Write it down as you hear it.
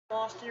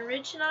Austin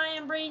Rich, and I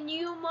am bringing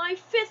you my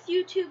 5th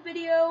YouTube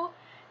video,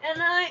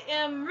 and I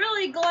am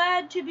really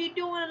glad to be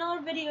doing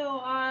another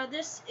video.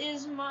 This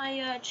is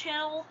my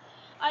channel.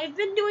 I've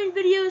been doing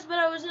videos, but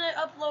I was going to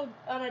upload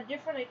on a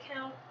different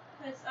account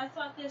because I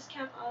thought this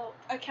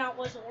account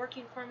wasn't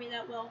working for me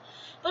that well.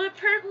 But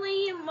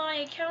apparently my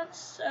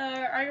accounts,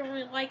 I don't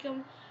really like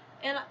them,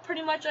 and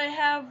pretty much I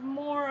have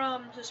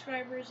more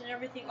subscribers and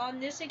everything on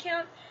this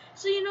account.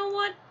 So you know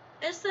what?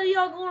 Instead of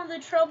y'all going to the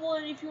trouble,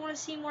 and if you want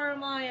to see more of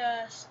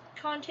my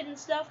content and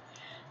stuff,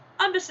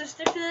 I'm just gonna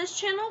stick to this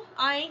channel.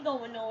 I ain't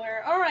going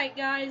nowhere. Alright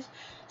guys,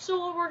 so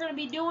what we're gonna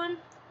be doing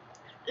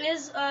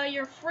is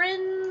your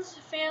friends,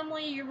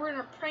 family, we're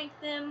gonna prank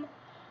them.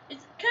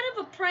 It's kind of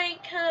a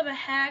prank, kind of a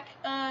hack.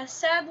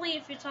 Sadly,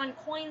 if it's on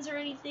coins or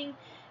anything,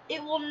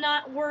 it will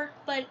not work,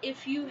 but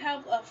if you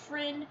have a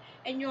friend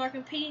and you are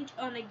competing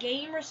on a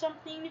game or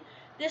something,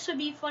 this would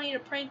be funny to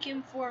prank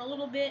him for a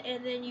little bit,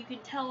 and then you can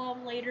tell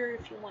him later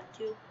if you want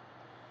to.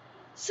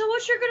 So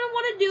what you're going to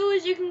want to do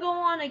is you can go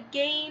on a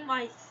game.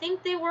 I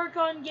think they work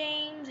on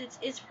games.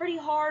 It's pretty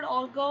hard.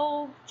 I'll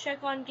go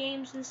check on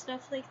games and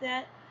stuff like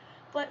that.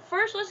 But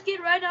first, let's get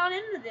right on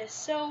into this.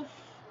 So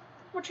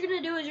what you're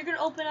going to do is you're going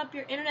to open up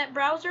your internet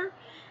browser.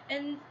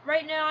 And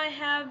right now I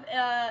have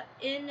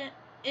MSN.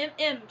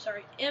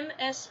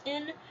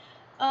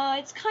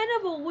 It's kind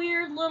of a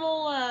weird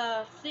little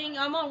thing.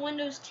 I'm on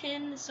Windows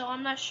 10, so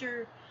I'm not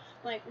sure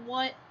like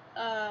what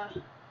I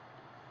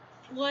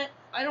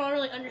don't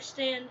really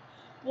understand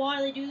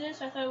why they do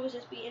this. I thought it was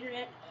just be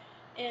internet,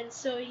 and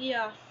so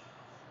yeah.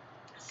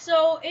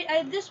 So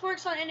this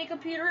works on any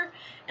computer,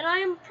 and I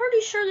am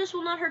pretty sure this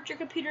will not hurt your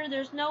computer.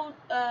 There's no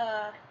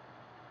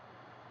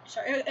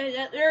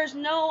there's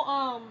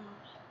no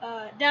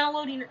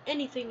downloading or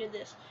anything to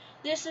this.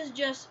 This is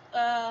just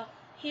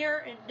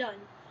here and done.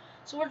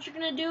 So what you're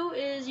gonna do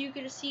is you're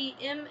gonna see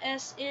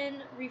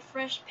MSN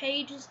refresh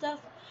page and stuff.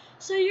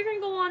 So you're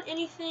gonna go on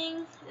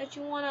anything that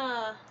you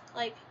wanna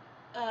like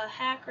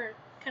hack or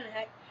kind of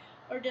hack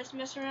or just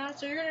mess around.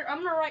 So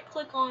I'm gonna right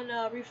click on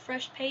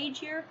refresh page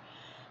here.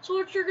 So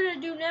what you're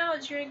gonna do now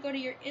is you're gonna go to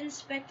your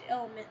inspect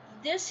element.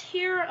 This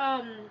here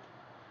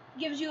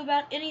gives you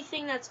about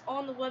anything that's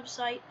on the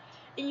website,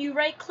 and you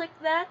right click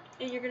that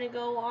and you're gonna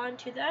go on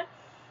to that.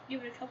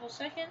 Give it a couple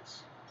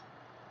seconds.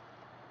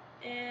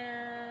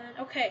 And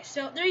okay,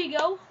 so there you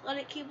go. Let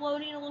it keep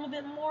loading a little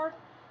bit more,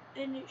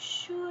 and it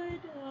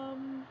should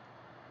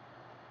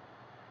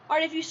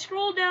alright, if you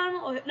scroll down,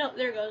 oh no,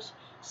 there it goes.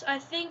 So I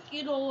think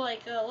it'll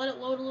like let it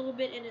load a little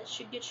bit, and it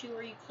should get you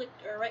where you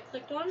clicked or right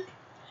clicked on.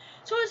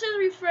 So it says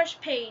refresh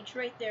page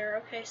right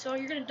there. Okay, so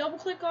you're gonna double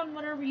click on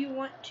whatever you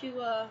want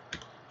to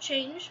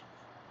change.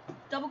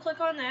 Double click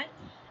on that.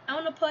 I'm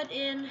gonna put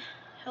in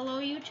hello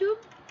YouTube.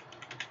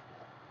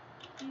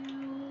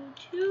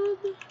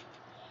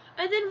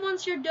 And then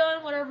once you're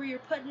done, whatever you're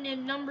putting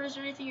in, numbers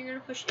or anything, you're going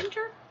to push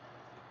enter.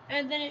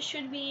 And then it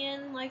should be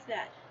in like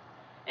that.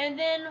 And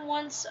then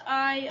once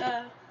I,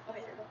 okay,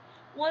 there we go.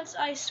 Once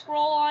I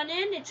scroll on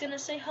in, it's going to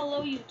say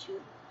hello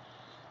YouTube.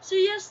 So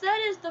yes, that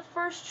is the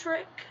first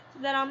trick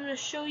that I'm going to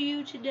show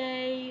you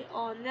today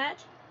on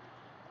that.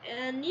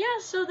 And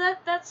yeah, so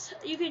that's,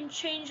 you can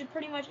change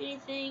pretty much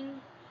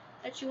anything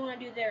that you want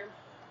to do there.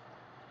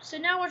 So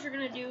now what you're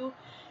going to do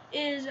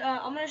is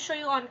I'm going to show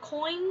you on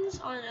coins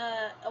on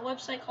a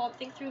website called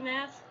Think Through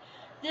Math.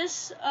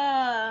 This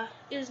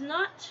is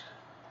not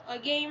a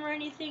game or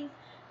anything.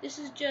 This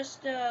is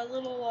just a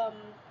little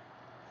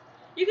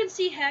you can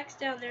see hacks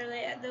down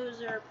there.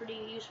 Those are pretty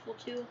useful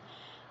too.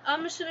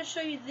 I'm just going to show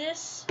you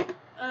this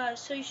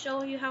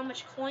show you how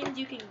much coins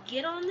you can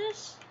get on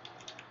this.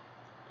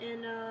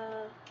 And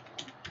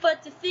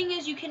but the thing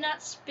is, you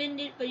cannot spend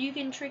it, but you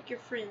can trick your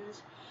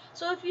friends.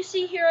 So if you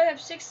see here, I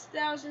have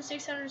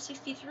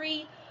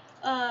 6,663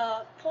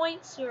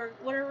 points or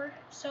whatever.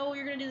 So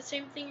you're gonna do the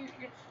same thing.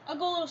 I'll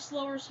go a little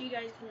slower so you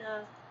guys can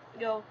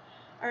go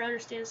or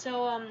understand.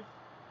 So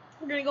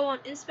we're gonna go on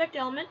inspect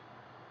element.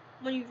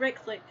 When you right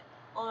click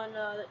on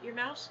your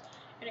mouse,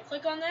 you're gonna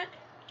click on that.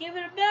 Give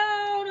it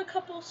about a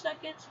couple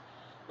seconds.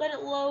 Let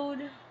it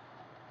load.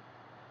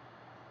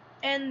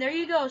 And there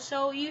you go.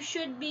 So you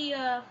should be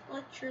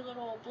let your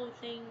little blue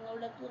thing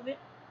load up a little bit.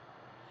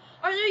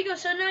 Alright, there you go.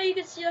 So now you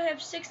can see I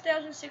have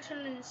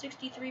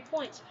 6,663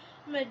 points.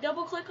 I'm going to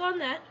double click on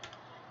that,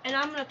 and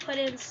I'm going to put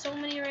in so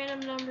many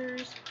random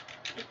numbers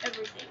and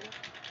everything.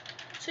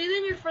 So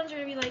then your friends are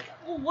going to be like,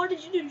 well, what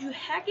did you do? Did you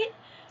hack it?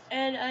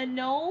 And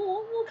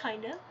no, well,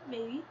 kind of,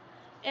 maybe.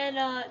 And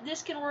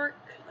this can work,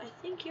 I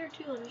think, here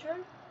too. Let me try.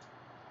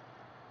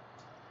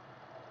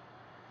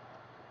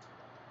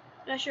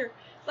 Not sure.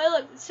 But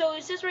look, so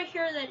it says right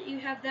here that you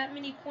have that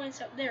many points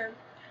up there.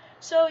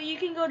 So you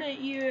can go to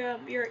your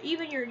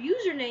even your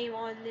username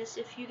on this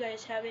if you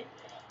guys have it,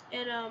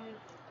 and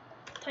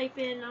type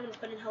in. I'm gonna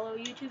put in hello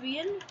YouTube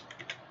again.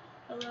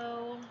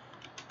 Hello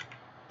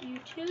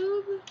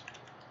YouTube,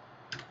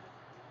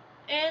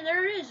 and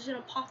there it is. It's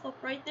gonna pop up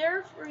right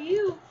there for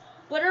you.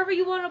 Whatever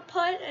you want to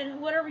put and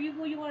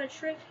who you want to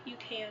trick, you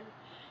can.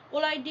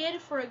 what I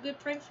did for a good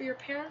prank for your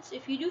parents,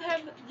 if you do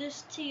have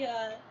this to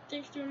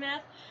think through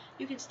math,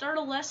 you can start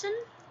a lesson.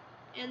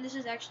 And this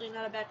is actually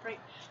not a bad prank.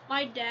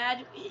 My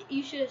dad,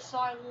 you should have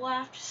saw him,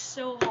 laughed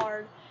so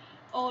hard.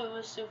 Oh, it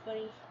was so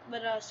funny.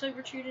 But so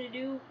what you're gonna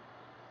do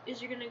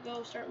is you're gonna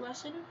go start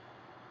lesson.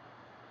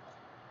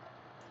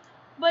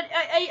 But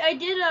I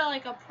did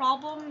like a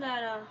problem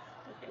that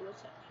okay,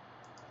 what's that?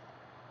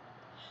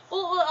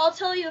 Well, I'll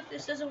tell you if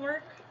this doesn't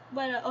work.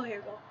 But oh, here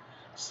we go.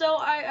 So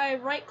I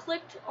right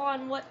clicked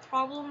on what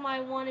problem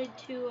I wanted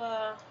to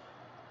oh,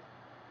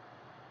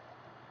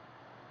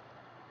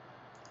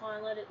 I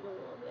let it load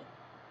a little bit.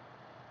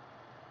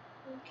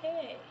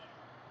 Okay.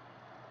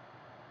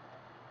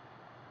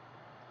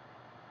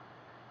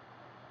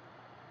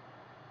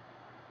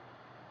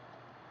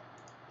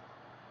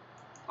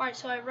 Alright,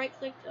 so I right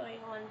clicked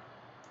on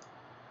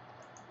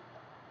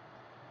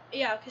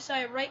yeah, because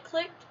I right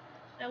clicked,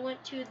 I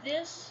went to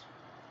this,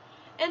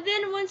 and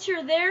then once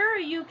you're there,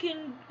 you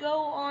can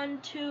go on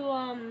to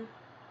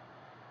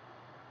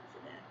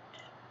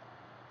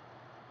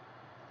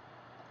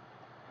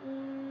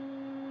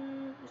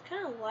it's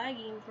kind of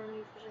lagging for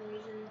me for some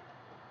reason.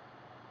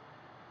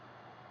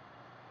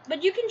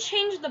 But you can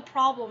change the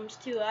problems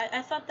too.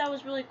 I thought that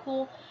was really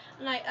cool,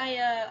 and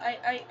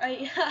I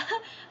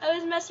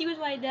was messing with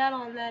my dad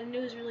on that, and it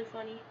was really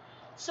funny.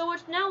 So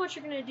what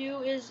you're gonna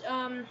do is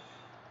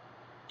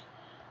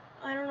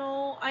I don't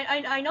know.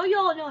 I know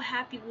y'all know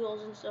Happy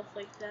Wheels and stuff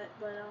like that,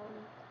 but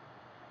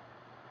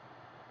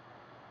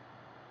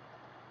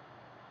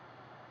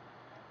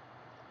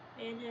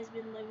man has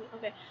been lagging.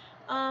 Okay.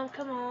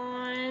 Come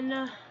on.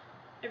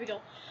 There we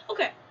go.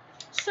 Okay.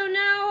 So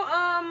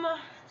now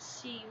let's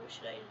see, what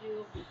should I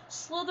do?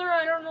 Slither,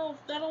 I don't know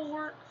if that'll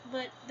work,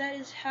 but that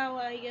is how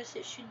I guess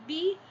it should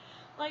be.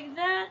 Like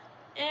that.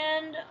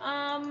 And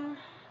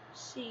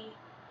let's see.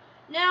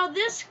 Now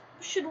this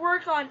should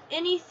work on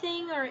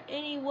anything or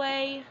any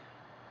way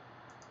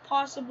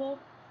possible.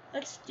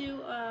 Let's do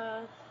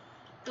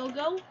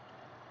go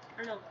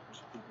or no,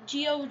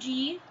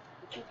 GOG.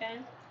 Okay.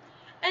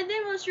 And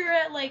then once you're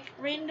at like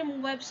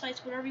random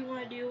websites, whatever you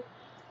want to do,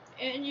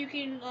 and you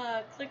can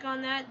click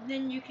on that,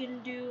 then you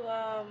can do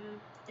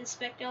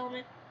inspect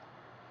element.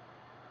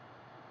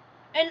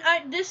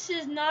 And this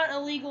is not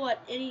illegal at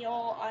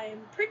all, I'm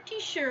pretty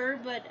sure,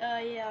 but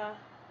yeah,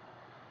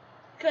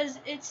 because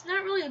it's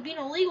not really being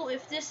illegal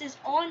if this is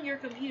on your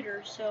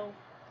computer, so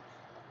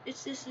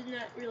this is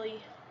not really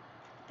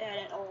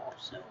bad at all.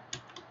 So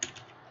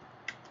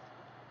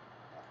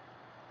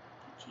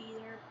G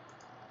there.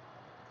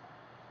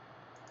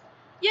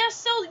 Yeah,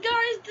 so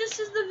guys, this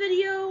is the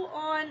video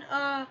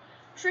on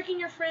tricking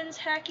your friends,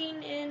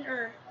 hacking in,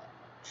 or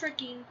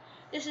tricking.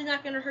 This is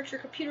not going to hurt your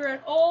computer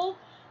at all.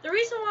 The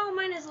reason why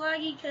mine is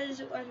laggy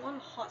because I'm on a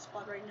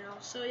hotspot right now.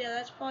 So yeah,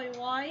 that's probably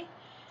why.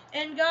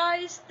 And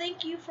guys,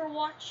 thank you for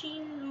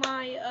watching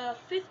my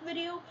 5th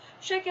video.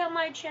 Check out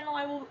my channel.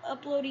 I will be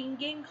uploading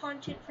game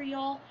content for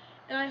y'all.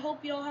 And I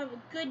hope y'all have a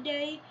good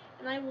day.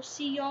 And I will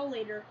see y'all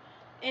later.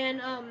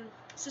 And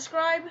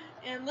subscribe.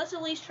 And let's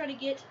at least try to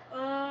get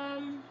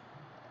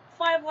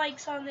 5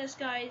 likes on this,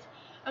 guys.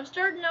 I'm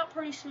starting out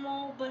pretty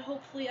small, but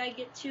hopefully I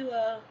get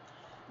to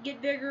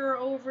get bigger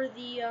over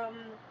the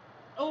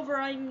over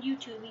I'm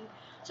YouTubing.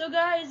 So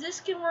guys,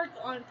 this can work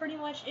on pretty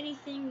much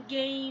anything,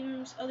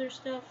 games, other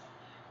stuff,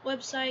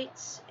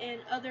 websites, and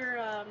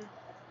other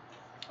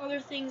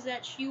things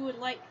that you would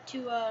like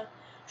to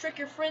trick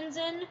your friends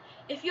in.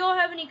 If y'all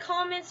have any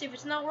comments, if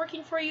it's not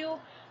working for you,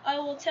 I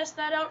will test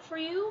that out for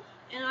you,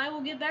 and I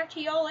will get back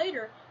to y'all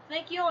later.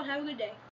 Thank y'all and have a good day.